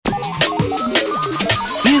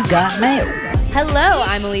got mail. Hello,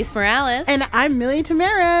 I'm Alise Morales. And I'm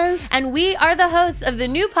Tamarez. And we are the hosts of the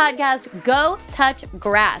new podcast, Go Touch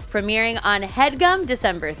Grass, premiering on HeadGum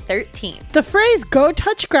December 13th. The phrase, go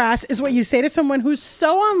touch grass, is what you say to someone who's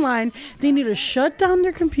so online, they need to shut down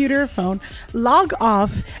their computer or phone, log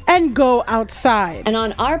off, and go outside. And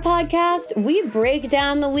on our podcast, we break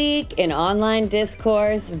down the week in online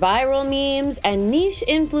discourse, viral memes, and niche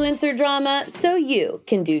influencer drama so you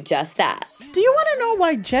can do just that. Do you want to know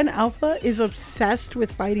why Gen Alpha is obsessed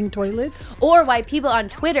with fighting toilets? Or why people on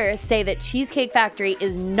Twitter say that Cheesecake Factory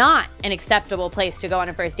is not an acceptable place to go on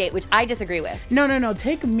a first date, which I disagree with. No.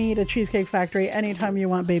 Take me to Cheesecake Factory anytime you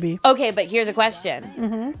want, baby. Okay, but here's a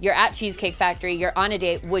question. You're at Cheesecake Factory, you're on a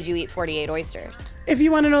date, would you eat 48 oysters? If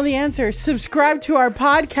you want to know the answer, subscribe to our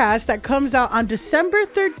podcast that comes out on December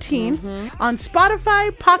 13th on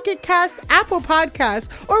Spotify, Pocket Cast, Apple Podcasts,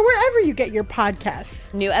 or wherever you get your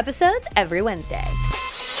podcasts. New episodes every Wednesday.